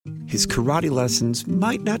his karate lessons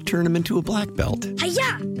might not turn him into a black belt.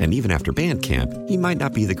 Hi-ya! And even after band camp, he might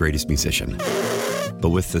not be the greatest musician.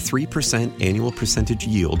 But with the 3% annual percentage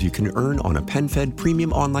yield you can earn on a PenFed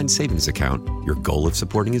premium online savings account, your goal of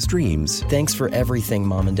supporting his dreams... Thanks for everything,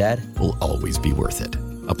 Mom and Dad. ...will always be worth it.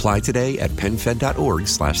 Apply today at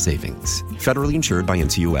PenFed.org/savings. Federally insured by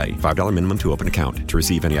NCUA. $5 minimum to open account. To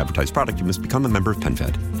receive any advertised product, you must become a member of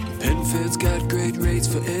PenFed. PenFed's got great rates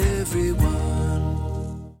for everyone.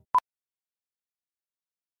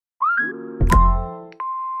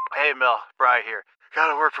 Hey, Mel. Bri here.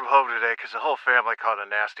 Gotta work from home today because the whole family caught a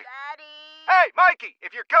nasty... Daddy! Hey, Mikey!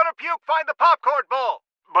 If you're gonna puke, find the popcorn bowl!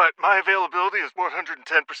 But my availability is 110%.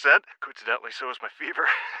 Coincidentally, so is my fever.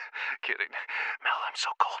 Kidding. Mel, I'm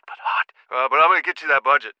so cold but hot. But I'm gonna get you that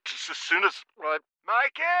budget just as soon as...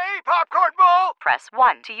 Mikey! Popcorn bowl! Press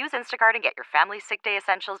 1 to use Instacart and get your family sick day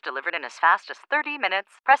essentials delivered in as fast as 30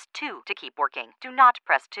 minutes. Press 2 to keep working. Do not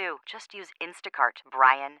press 2. Just use Instacart,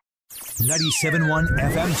 Brian. 97.1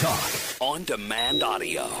 FM Talk. On demand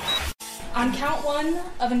audio. On count 1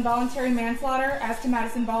 of involuntary manslaughter as to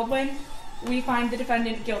Madison Baldwin, we find the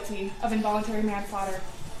defendant guilty of involuntary manslaughter.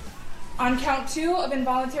 On count 2 of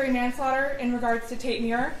involuntary manslaughter in regards to Tate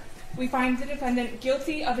Muir, we find the defendant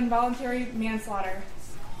guilty of involuntary manslaughter.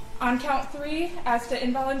 On count 3 as to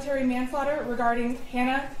involuntary manslaughter regarding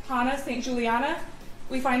Hannah St. Juliana,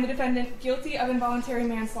 we find the defendant guilty of involuntary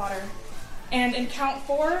manslaughter. And in count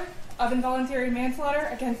 4 of involuntary manslaughter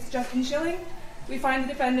against Justin Schilling, we find the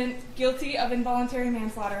defendant guilty of involuntary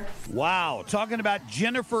manslaughter. Wow. Talking about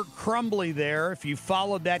Jennifer Crumbley there. If you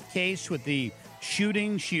followed that case with the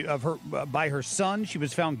shooting by her son, she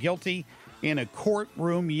was found guilty in a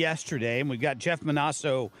courtroom yesterday. And we've got Jeff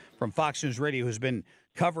Monosso from Fox News Radio who's been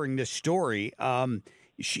covering this story.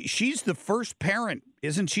 She's the first parent,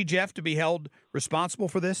 isn't she, Jeff, to be held responsible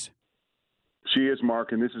for this? She is,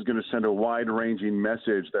 Mark, and this is going to send a wide-ranging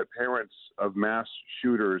message that parents of mass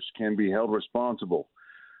shooters can be held responsible.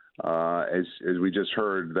 As we just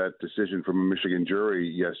heard, that decision from a Michigan jury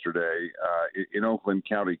yesterday in Oakland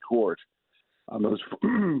County Court on those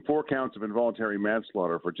 4 counts of involuntary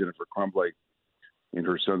manslaughter for Jennifer Crumbley in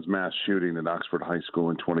her son's mass shooting at Oxford High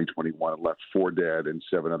School in 2021. It left 4 dead and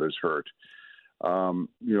 7 others hurt.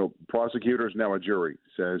 Prosecutors, now a jury,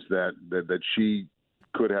 says that she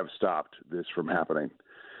could have stopped this from happening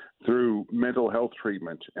through mental health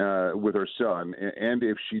treatment with her son, and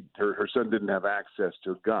if her son didn't have access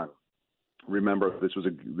to a gun. Remember, this was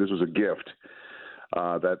a gift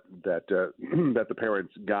that the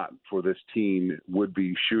parents got for this teen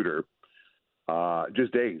would-be shooter,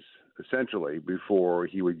 just days essentially before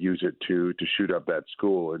he would use it to shoot up that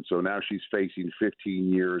school, and so now she's facing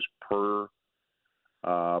 15 years per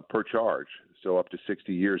charge. So up to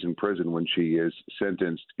 60 years in prison when she is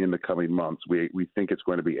sentenced in the coming months. We think it's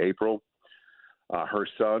going to be April. Her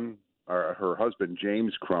husband,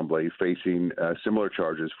 James Crumbley, facing similar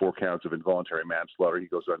charges, 4 counts of involuntary manslaughter. He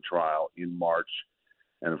goes on trial in March.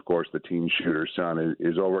 And, of course, the teen shooter's son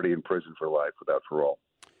is already in prison for life without parole.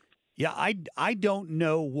 Yeah, I don't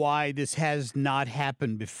know why this has not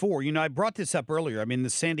happened before. I brought this up earlier. I mean,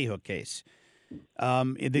 the Sandy Hook case.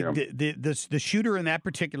 The shooter in that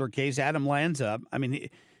particular case, Adam Lanza, I mean,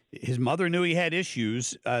 his mother knew he had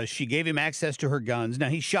issues. She gave him access to her guns. Now,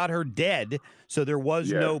 he shot her dead, so there was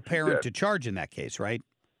no parent to charge in that case, right?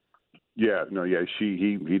 Yeah, no, yeah,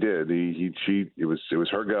 he did. It was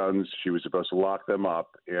her guns. She was supposed to lock them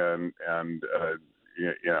up, and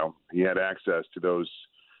he had access to those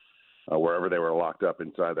wherever they were locked up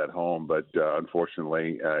inside that home. But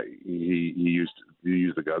unfortunately, he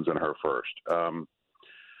used the guns on her first.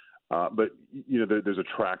 But there's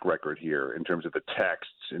a track record here in terms of the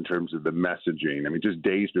texts, in terms of the messaging. I mean, just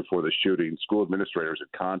days before the shooting, school administrators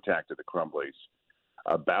had contacted the Crumbleys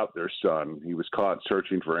about their son. He was caught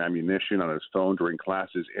searching for ammunition on his phone during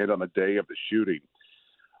classes, and on the day of the shooting,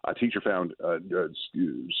 a teacher found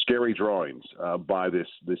scary drawings by this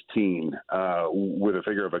teen with a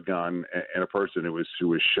figure of a gun and a person who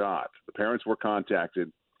was shot. The parents were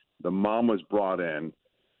contacted. The mom was brought in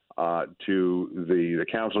to the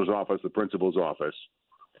counselor's office, the principal's office,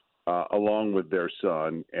 along with their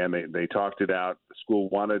son, and they talked it out. The school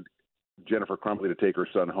wanted Jennifer Crumbley to take her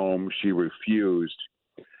son home. She refused.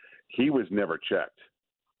 He was never checked.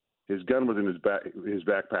 His gun was in his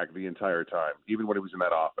backpack the entire time, even when he was in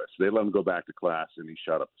that office. They let him go back to class, and he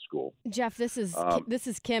shot up the school. Jeff, this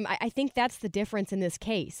is Kim. I think that's the difference in this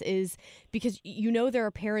case, is because there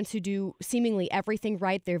are parents who do seemingly everything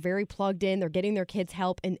right. They're very plugged in. They're getting their kids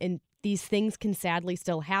help, and these things can sadly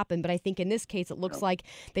still happen. But I think in this case, it looks like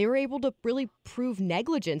they were able to really prove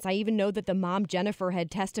negligence. I even know that the mom, Jennifer,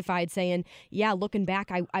 had testified saying, yeah, looking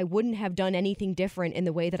back, I wouldn't have done anything different in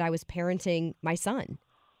the way that I was parenting my son.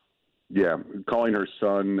 Yeah, calling her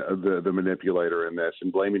son the manipulator in this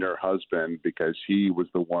and blaming her husband because he was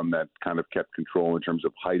the one that kind of kept control in terms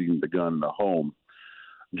of hiding the gun in the home.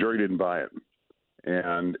 Jury didn't buy it.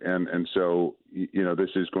 And so, this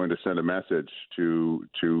is going to send a message to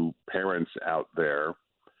parents out there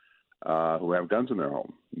who have guns in their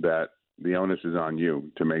home that the onus is on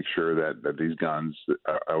you to make sure that these guns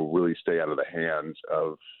really stay out of the hands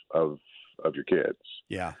of your kids.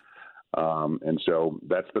 Yeah. And so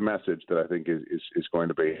that's the message that I think is going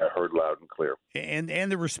to be heard loud and clear.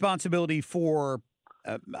 And the responsibility for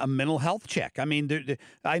a mental health check. I mean,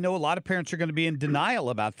 I know a lot of parents are going to be in denial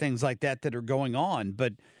about things like that are going on,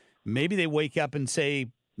 but maybe they wake up and say,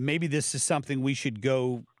 maybe this is something we should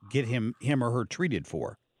go get him or her treated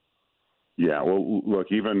for. Yeah. Well, look,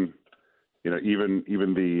 even the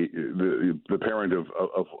parent of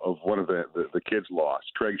one of the kids lost,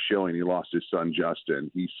 Craig Schilling, he lost his son, Justin.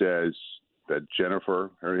 He says that Jennifer,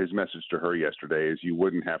 his message to her yesterday is you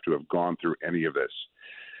wouldn't have to have gone through any of this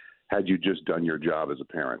had you just done your job as a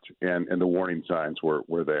parent. And the warning signs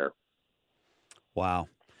were there. Wow.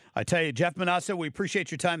 I tell you, Jeff Monosso, we appreciate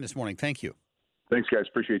your time this morning. Thank you. Thanks, guys.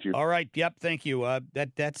 Appreciate you. All right. Yep. Thank you.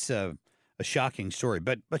 That's a shocking story.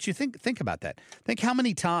 But you think about that. Think how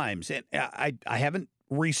many times, and I haven't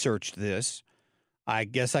researched this. I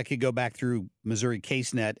guess I could go back through Missouri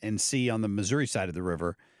CaseNet and see on the Missouri side of the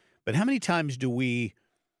river. But how many times do we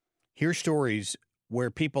hear stories where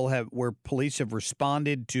police have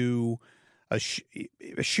responded to a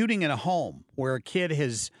shooting in a home where a kid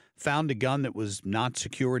has found a gun that was not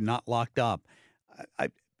secured, not locked up?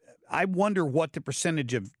 I wonder what the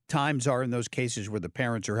percentage of times are in those cases where the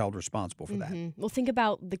parents are held responsible for that. Well, think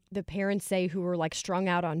about the parents, say, who are like strung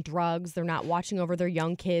out on drugs. They're not watching over their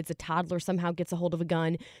young kids. A toddler somehow gets a hold of a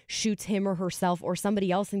gun, shoots him or herself or somebody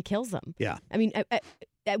else and kills them. Yeah. I mean,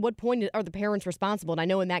 at what point are the parents responsible? And I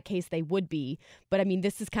know in that case they would be, but I mean,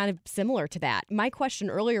 this is kind of similar to that. My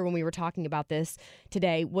question earlier when we were talking about this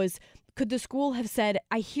today was, could the school have said,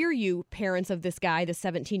 I hear you, parents of this guy, the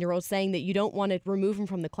 17-year-old, saying that you don't want to remove him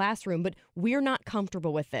from the classroom, but we're not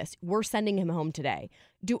comfortable with this. We're sending him home today.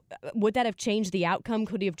 Would that have changed the outcome?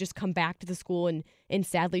 Could he have just come back to the school and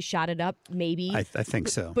sadly shot it up? Maybe. I think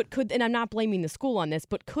so. But and I'm not blaming the school on this,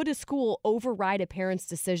 but could a school override a parent's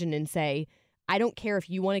decision and say, I don't care if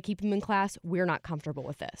you want to keep him in class, we're not comfortable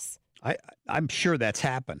with this? I'm sure that's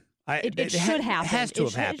happened. It should happen. It has to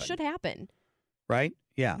have happened. It should happen. Right?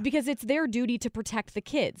 Yeah. Because it's their duty to protect the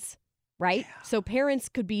kids, right? Yeah. So parents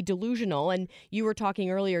could be delusional. And you were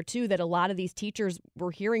talking earlier, too, that a lot of these teachers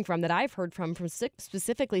we're hearing from, that I've heard from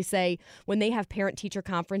specifically say when they have parent-teacher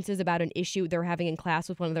conferences about an issue they're having in class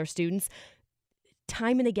with one of their students,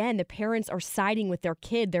 time and again, the parents are siding with their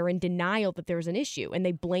kid. They're in denial that there's an issue, and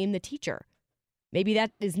they blame the teacher. Maybe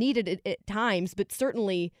that is needed at times, but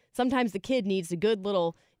certainly sometimes the kid needs a good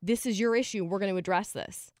little, this is your issue, we're going to address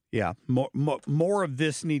this. Yeah, more of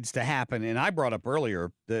this needs to happen. And I brought up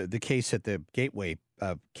earlier the case at the Gateway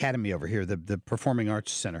Academy over here, the Performing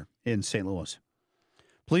Arts Center in St. Louis.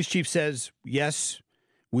 Police chief says, yes,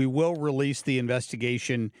 we will release the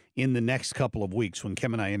investigation in the next couple of weeks. When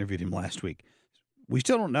Kim and I interviewed him last week, we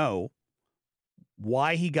still don't know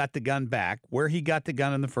why he got the gun back, where he got the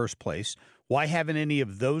gun in the first place. Why haven't any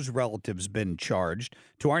of those relatives been charged?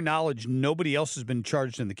 To our knowledge, nobody else has been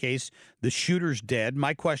charged in the case. The shooter's dead.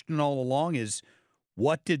 My question all along is,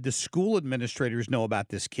 what did the school administrators know about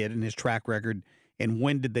this kid and his track record, and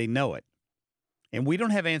when did they know it? And we don't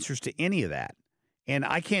have answers to any of that. And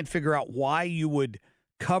I can't figure out why you would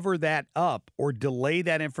cover that up or delay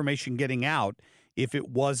that information getting out if it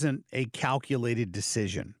wasn't a calculated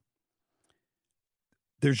decision.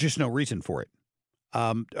 There's just no reason for it.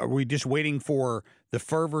 Are we just waiting for the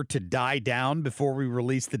fervor to die down before we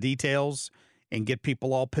release the details and get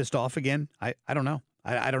people all pissed off again? I don't know.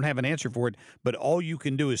 I don't have an answer for it. But all you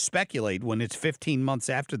can do is speculate when it's 15 months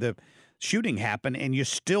after the shooting happened and you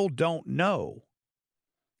still don't know,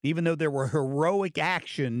 even though there were heroic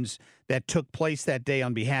actions that took place that day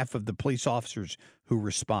on behalf of the police officers who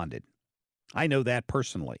responded. I know that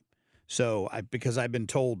personally. So because I've been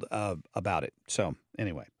told about it. So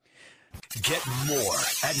anyway. Get more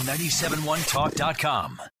at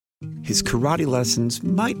 971talk.com. His karate lessons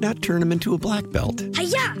might not turn him into a black belt.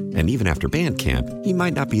 Hi-ya! And even after band camp, he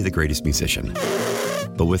might not be the greatest musician.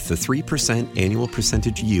 But with the 3% annual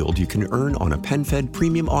percentage yield you can earn on a PenFed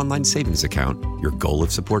premium online savings account, your goal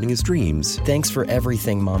of supporting his dreams... Thanks for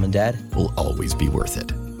everything, Mom and Dad. ...will always be worth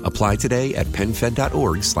it. Apply today at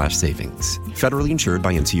PenFed.org/savings. Federally insured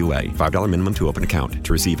by NCUA. $5 minimum to open account.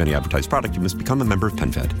 To receive any advertised product, you must become a member of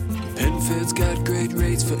PenFed. PenFed's got great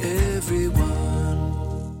rates for everyone.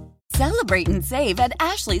 Celebrate and save at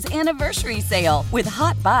Ashley's Anniversary Sale. With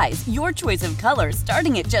Hot Buys, your choice of colors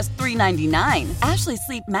starting at just $3.99. Ashley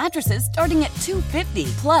Sleep mattresses starting at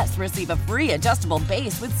 $2.50. Plus, receive a free adjustable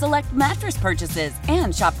base with select mattress purchases.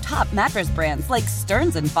 And shop top mattress brands like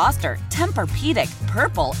Stearns & Foster, Tempur-Pedic,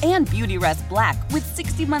 Purple, and Beautyrest Black with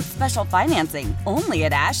 60-month special financing. Only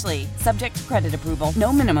at Ashley. Subject to credit approval.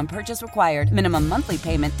 No minimum purchase required. Minimum monthly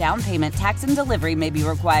payment, down payment, tax, and delivery may be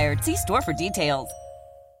required. See store for details.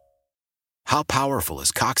 How powerful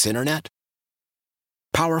is Cox Internet?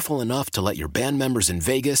 Powerful enough to let your band members in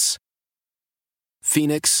Vegas,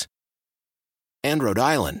 Phoenix, and Rhode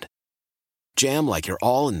Island jam like you're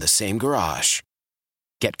all in the same garage.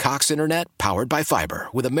 Get Cox Internet powered by fiber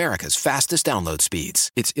with America's fastest download speeds.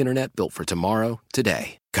 It's internet built for tomorrow,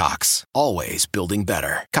 today. Cox, always building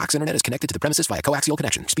better. Cox Internet is connected to the premises via coaxial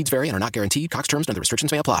connection. Speeds vary and are not guaranteed. Cox terms and other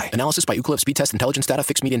restrictions may apply. Analysis by Ookla Speed Test Intelligence Data.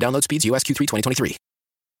 Fixed median download speeds. US Q3 2023.